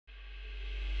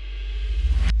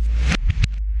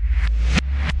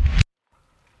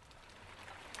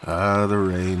The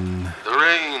rain. The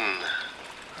rain.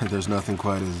 There's nothing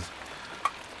quite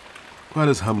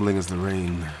as humbling as the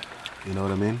rain. You know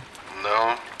what I mean?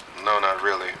 No, not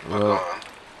really. But go on.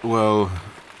 Well,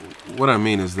 what I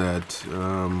mean is that,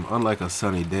 unlike a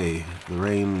sunny day, the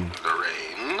rain. The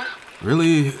rain?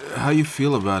 Really, how you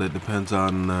feel about it depends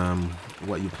on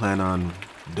what you plan on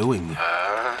doing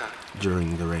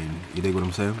during the rain. You dig what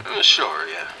I'm saying? Sure,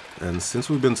 yeah. And since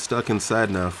we've been stuck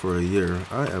inside now for a year,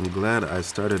 I am glad I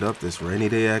started up this rainy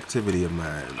day activity of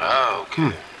mine.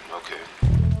 Okay.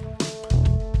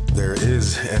 There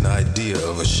is an idea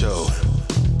of a show,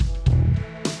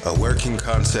 a working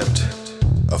concept,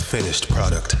 a finished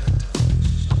product.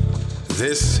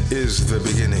 This is the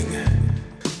beginning,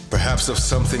 perhaps of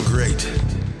something great.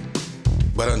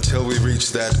 But until we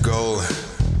reach that goal,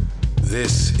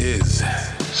 this is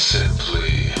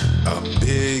simply a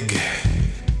big,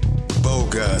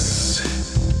 bogus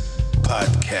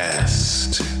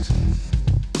podcast.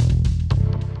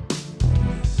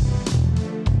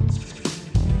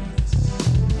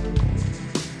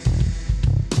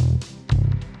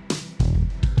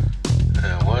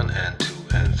 And 1 and 2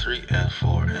 and 3 and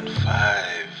 4 and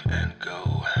 5 and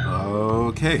go.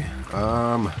 Okay,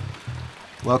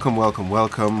 welcome,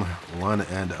 one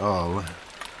and all.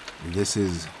 This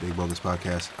is Big Bogus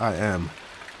Podcast. I am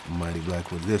Mighty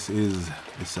Blackwood. This is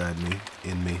beside me,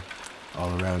 in me,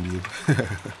 all around you.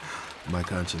 My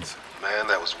conscience. Man,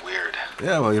 that was weird.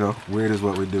 Yeah, well, weird is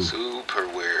what we do. Super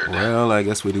weird. Well, I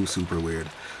guess we do super weird.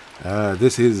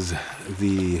 This is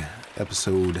the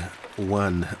episode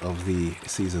 1 of the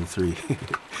season 3.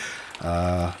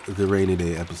 The rainy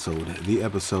day episode. The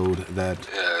episode that...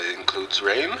 includes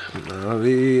rain?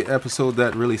 The episode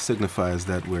that really signifies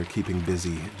that we're keeping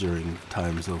busy during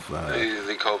times of...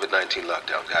 The COVID-19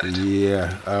 lockdown, got it.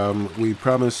 Yeah, we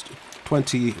promised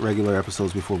 20 regular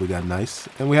episodes before we got nice,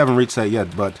 and we haven't reached that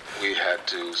yet, but... We had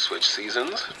to switch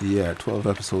seasons? Yeah, 12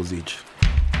 episodes each.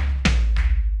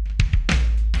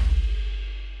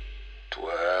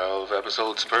 12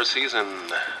 episodes per season.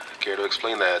 Care to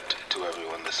explain that to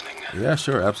everyone listening? Yeah,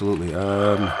 sure, absolutely.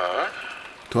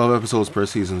 12 episodes per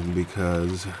season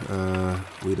because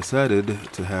we decided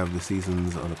to have the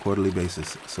seasons on a quarterly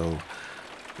basis. So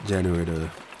January to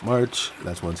March,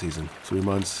 that's one season. 3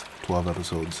 months, 12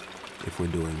 episodes if we're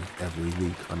doing every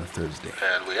week on a Thursday.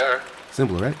 And we are.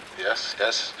 Simple, right? Yes.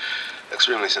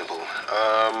 Extremely simple.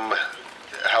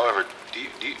 However,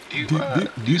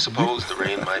 do you suppose the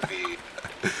rain might be...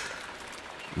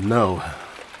 No,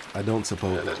 I don't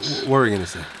suppose. What were you going to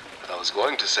say? I was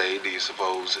going to say, do you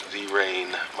suppose the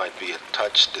rain might be a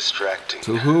touch distracting?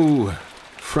 To who?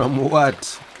 From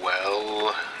what?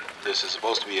 Well, this is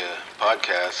supposed to be a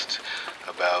podcast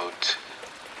about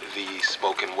the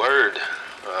spoken word.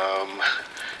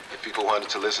 If people wanted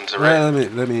to listen to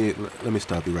rain. Let me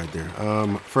stop you right there.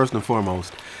 First and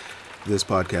foremost, this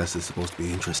podcast is supposed to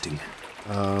be interesting.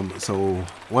 So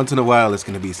once in a while, it's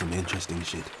going to be some interesting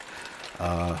shit.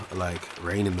 Like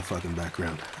rain in the fucking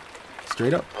background.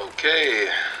 Straight up. Okay.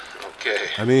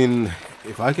 I mean,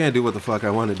 if I can't do what the fuck I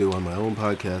want to do on my own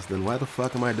podcast, then why the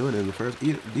fuck am I doing it in the first?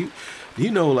 Do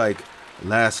you know, like,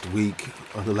 last week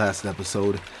on the last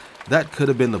episode, that could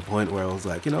have been the point where I was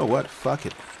like, you know what, fuck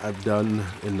it, I've done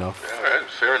enough. All right,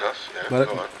 fair enough. Yeah, but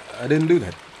go on. I didn't do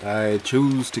that. I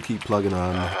choose to keep plugging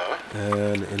on,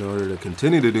 and in order to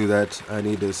continue to do that, I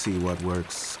need to see what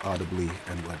works audibly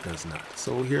and what does not.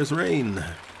 So here's rain.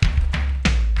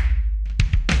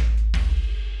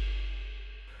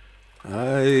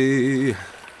 I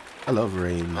love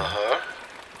rain.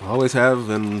 Always have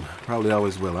and probably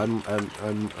always will. I'm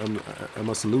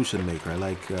a solution maker. I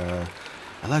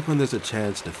like when there's a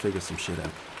chance to figure some shit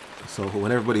out. So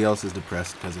when everybody else is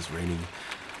depressed because it's raining,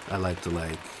 I like to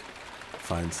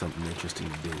find something interesting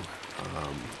to do,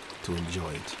 to enjoy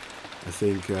it. I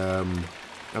think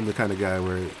I'm the kind of guy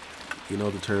where, you know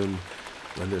the term,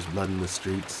 when there's blood in the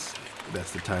streets,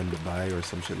 that's the time to buy or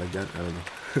some shit like that. I don't know.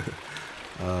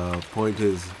 Point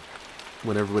is,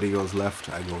 when everybody goes left,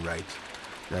 I go right.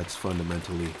 That's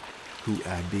fundamentally who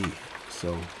I be.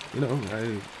 So,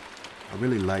 I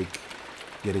really like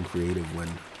getting creative when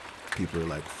people are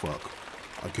like, fuck,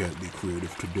 I can't be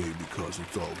creative today because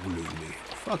it's all gloomy.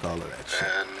 Fuck all of that shit.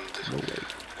 No way.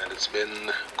 And it's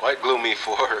been quite gloomy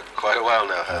for quite a while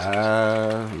now,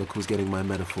 hasn't it? Look who's getting my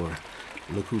metaphor.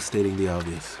 Look who's stating the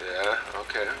obvious. Yeah,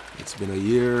 okay. It's been a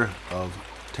year of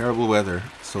terrible weather,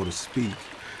 so to speak.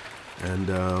 And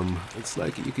it's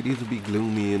like you could either be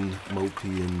gloomy and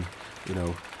mopey and,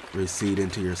 recede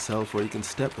into yourself, or you can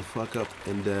step the fuck up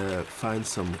and find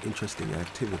some interesting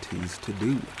activities to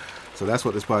do. So that's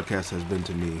what this podcast has been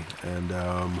to me. And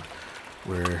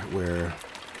we're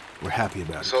we're happy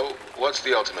about it. So, what's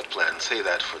the ultimate plan? Say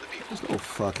that for the people. There's no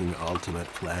fucking ultimate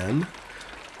plan.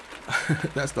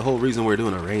 That's the whole reason we're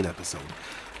doing a rain episode.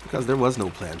 Because there was no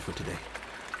plan for today.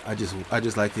 I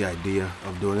just like the idea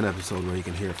of doing an episode where you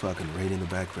can hear fucking rain in the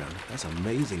background. That's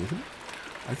amazing, isn't it?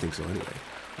 I think so anyway.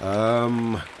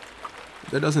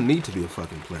 There doesn't need to be a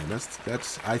fucking plan.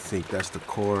 I think that's the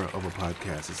core of a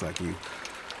podcast. It's like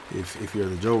if you're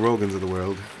the Joe Rogans of the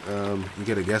world, you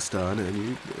get a guest on and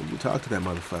you talk to that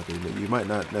motherfucker. You might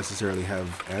not necessarily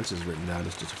have answers written down.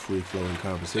 It's just a free-flowing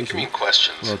conversation. You mean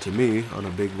questions? Well, to me, on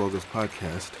a Big Bogus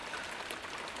podcast,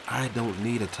 I don't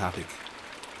need a topic.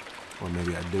 Or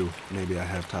maybe I do. Maybe I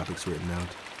have topics written out.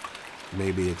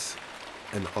 Maybe it's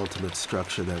an ultimate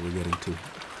structure that we're getting to.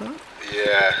 Huh?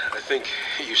 Yeah, I think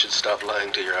you should stop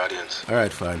lying to your audience. All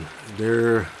right, fine.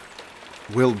 There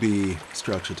will be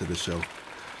structure to the show.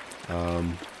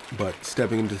 But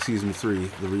stepping into season 3,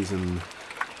 the reason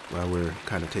why we're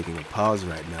kind of taking a pause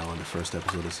right now on the first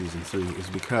episode of season 3 is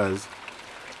because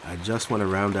I just want to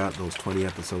round out those 20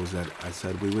 episodes that I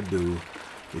said we would do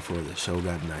before the show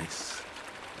got nice.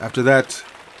 After that,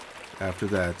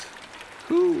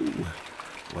 whoo,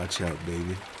 watch out,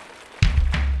 baby.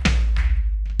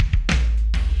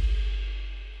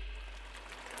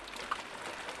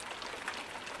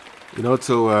 You know, it's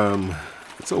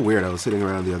so weird. I was sitting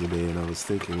around the other day and I was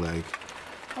thinking, like,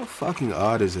 how fucking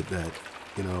odd is it that,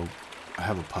 I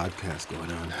have a podcast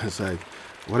going on? It's like,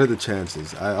 what are the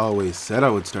chances? I always said I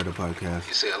would start a podcast.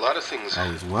 You say a lot of things. I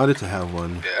always wanted to have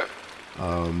one. Yeah.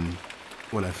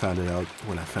 When I found it out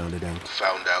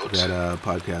that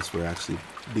podcasts were actually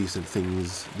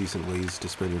decent ways to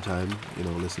spend your time,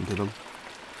 listen to them.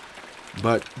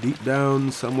 But deep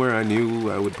down, somewhere I knew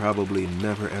I would probably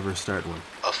never ever start one.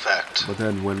 A fact. But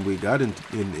then when we got in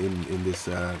this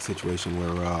situation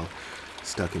where we're all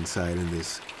stuck inside in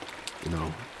this,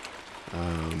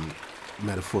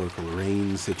 metaphorical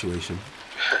rain situation.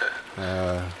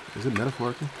 Is it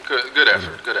metaphorical? Good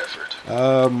effort.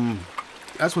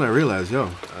 That's when I realized,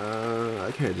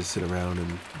 I can't just sit around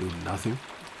and do nothing.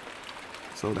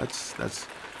 So that's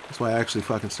why I actually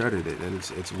fucking started it. And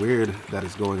it's weird that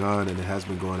it's going on, and it has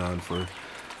been going on for,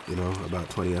 about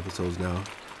 20 episodes now.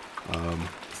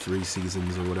 3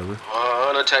 seasons or whatever.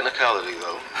 On a technicality,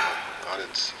 though.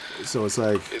 So it's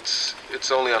like...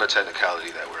 It's only on a technicality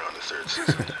that we're on the 3rd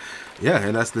season. Yeah,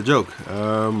 and that's the joke.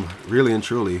 Really and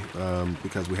truly,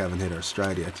 because we haven't hit our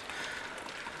stride yet.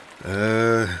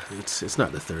 It's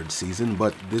not the 3rd season,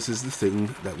 but this is the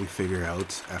thing that we figure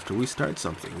out after we start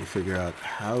something. We figure out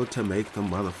how to make the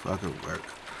motherfucker work.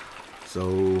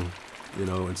 So,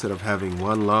 instead of having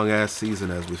one long-ass season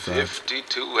as we thought.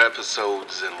 52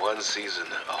 episodes in one season,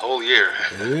 a whole year.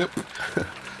 Yep.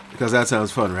 Because that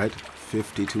sounds fun, right?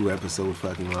 52 episode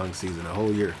fucking long season, a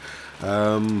whole year.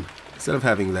 Instead of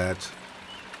having that,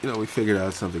 we figured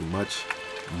out something much,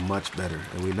 much better.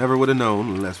 And we never would have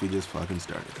known unless we just fucking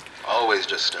started. Always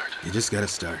just start. You just gotta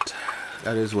start.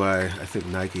 That is why I think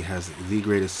Nike has the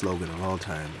greatest slogan of all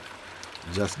time.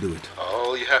 Just do it.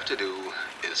 All you have to do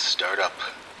is start up.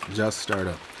 Just start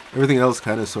up. Everything else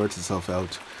kind of sorts itself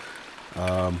out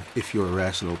if you're a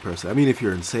rational person. I mean, if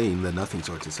you're insane, then nothing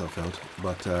sorts itself out.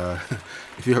 But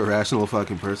if you're a rational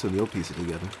fucking person, you'll piece it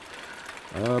together.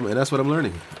 And that's what I'm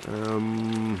learning.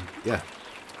 Yeah.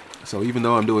 So even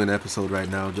though I'm doing an episode right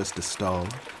now just to stall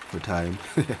for time,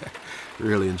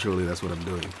 really and truly that's what I'm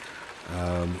doing.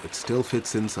 It still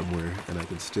fits in somewhere, and I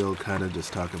can still kind of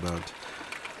just talk about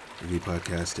the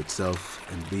podcast itself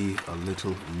and be a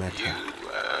little meta.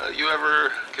 You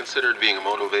ever considered being a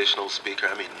motivational speaker?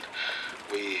 I mean,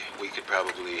 we could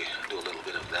probably do a little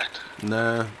bit of that.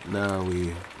 Nah,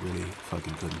 we really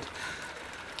fucking couldn't.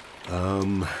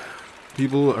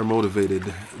 People are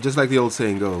motivated, just like the old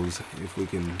saying goes, if we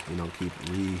can, keep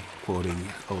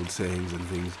re-quoting old sayings and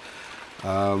things.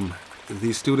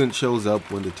 The student shows up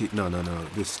when the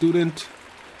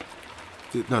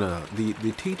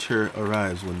the teacher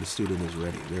arrives when the student is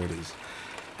ready. There it is.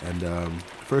 And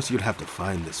first you'd have to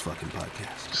find this fucking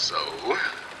podcast. So,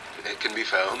 it can be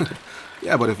found.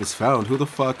 Yeah, but if it's found, who the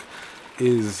fuck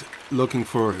is looking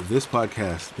for this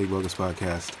podcast, Big Bogus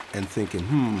Podcast, and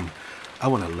thinking, I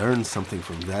want to learn something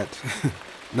from that?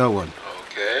 No one.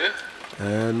 Okay.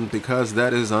 And because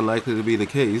that is unlikely to be the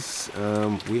case,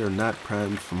 we are not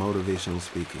primed for motivational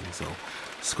speaking, so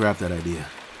scrap that idea.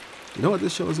 You know what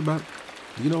this show is about?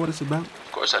 Do you know what it's about?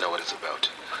 Of course I know what it's about,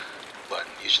 but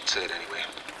you should say it anyway.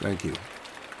 Thank you.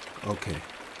 Okay.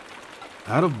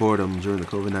 Out of boredom during the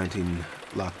COVID-19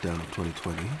 lockdown of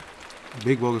 2020,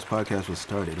 Big Bogus Podcast was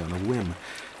started on a whim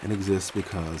and exists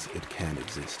because it can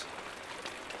exist.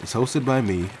 It's hosted by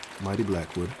me, Mighty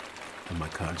Blackwood, and my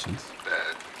conscience.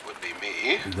 That would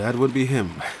me. That would be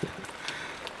him.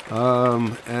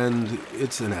 And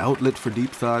it's an outlet for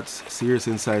deep thoughts, serious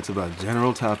insights about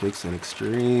general topics, and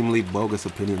extremely bogus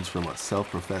opinions from a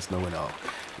self-professed know-it-all.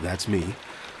 That's me,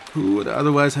 who would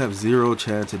otherwise have zero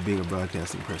chance at being a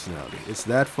broadcasting personality. It's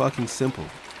that fucking simple.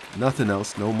 Nothing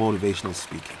else, no motivational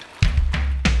speaking.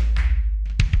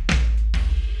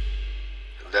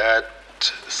 That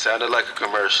sounded like a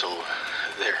commercial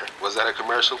there. Was that a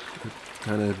commercial?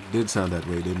 Kind of did sound that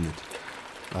way, didn't it?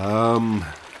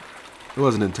 It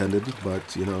wasn't intended, but,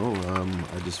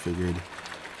 I just figured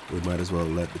we might as well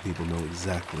let the people know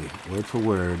exactly, word for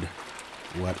word,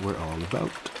 what we're all about.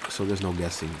 So there's no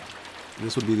guessing.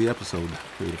 This would be the episode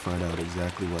for you to find out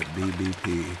exactly what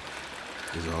BBP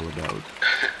is all about.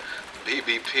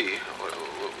 BBP?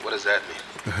 What does that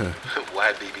mean?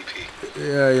 Why BBP?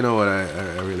 Yeah, you know what?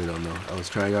 I really don't know. I was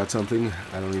trying out something.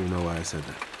 I don't even know why I said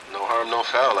that. No harm, no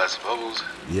foul, I suppose.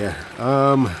 Yeah.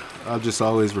 I'll just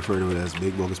always refer to it as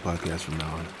Big Bogus Podcast from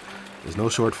now on. There's no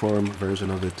short form version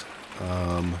of it.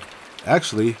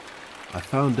 Actually, I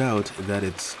found out that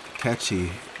it's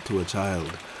catchy to a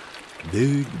child.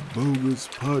 Big Bogus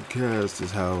Podcast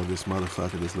is how this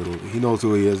motherfucker, he knows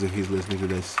who he is if he's listening to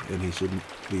this, and he shouldn't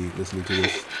be listening to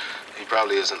this. He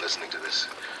probably isn't listening to this,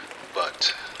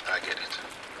 but I get it.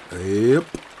 Yep.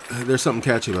 There's something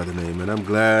catchy about the name, and I'm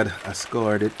glad I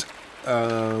scored it.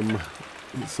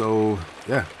 So,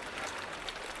 yeah.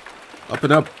 Up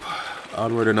and up,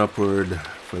 onward and upward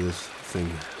for this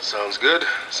thing. Sounds good.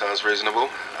 Sounds reasonable.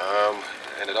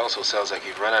 And it also sounds like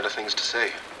you've run out of things to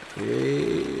say.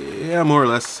 Yeah, more or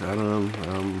less. I don't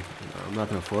know. I'm not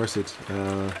going to force it.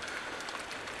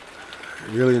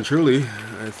 Really and truly,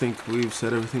 I think we've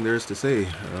said everything there is to say.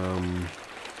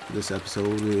 This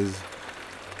episode is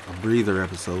a breather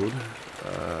episode,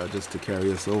 just to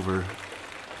carry us over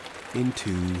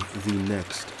into the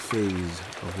next phase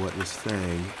of what this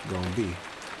thing gonna be.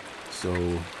 So,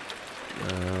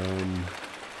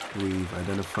 we've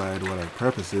identified what our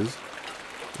purpose is.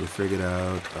 We figured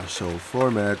out our show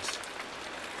format.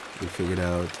 We figured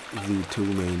out the two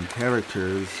main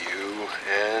characters. You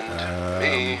and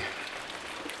me.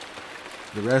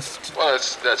 The rest. Well,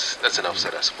 that's enough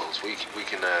said, I suppose. We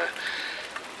can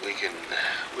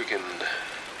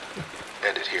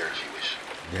end it here if you wish.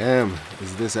 Damn,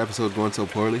 is this episode going so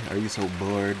poorly? Are you so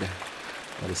bored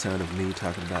by the sound of me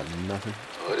talking about nothing?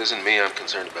 Well, it isn't me I'm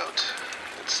concerned about.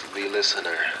 It's the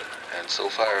listener. And so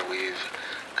far, we've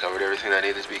covered everything that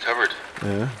needed to be covered.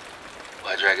 Yeah?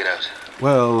 Why drag it out?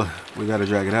 Well, we gotta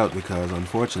drag it out because,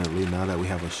 unfortunately, now that we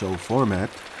have a show format,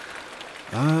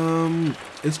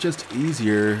 it's just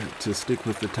easier to stick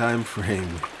with the time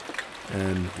frame.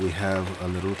 And we have a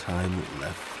little time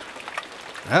left.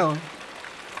 Hell.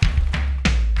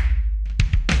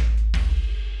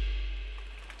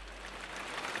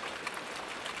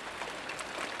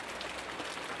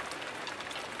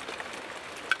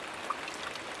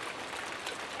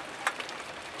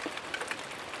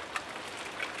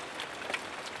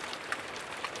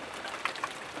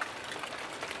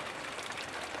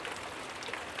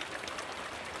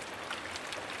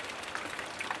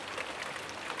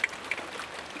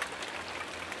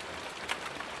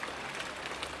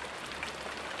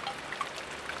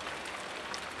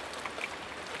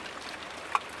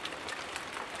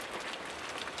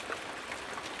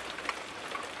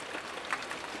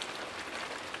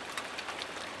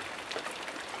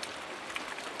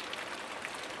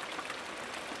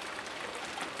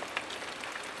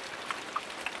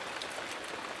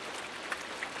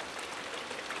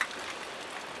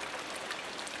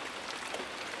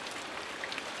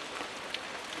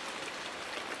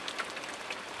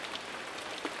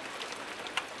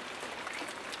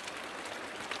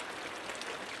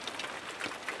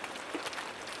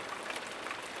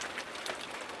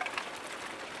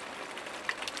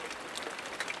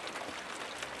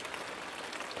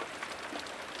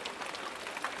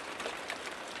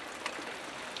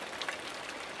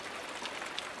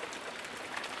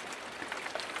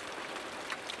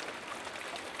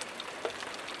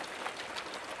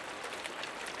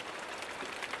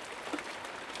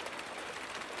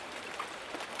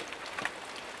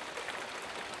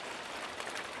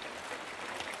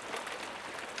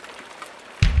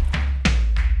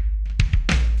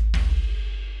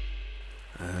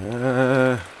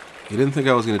 You didn't think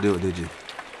I was going to do it, did you?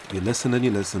 You listened, and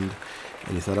you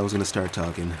thought I was going to start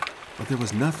talking. But there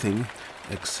was nothing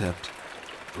except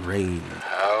rain.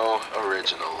 How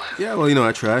original. Yeah, well,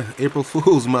 I try. April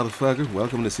Fools, motherfucker.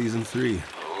 Welcome to Season 3.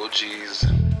 Oh, jeez.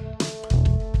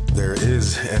 There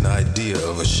is an idea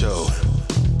of a show.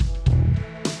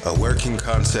 A working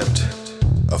concept,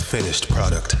 a finished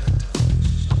product.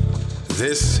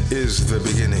 This is the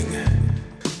beginning,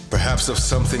 perhaps of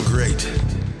something great.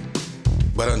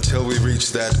 But until we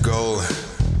reach that goal,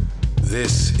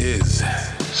 this is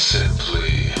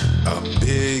simply a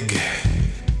big,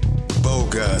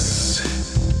 bogus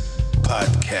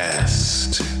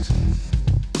podcast.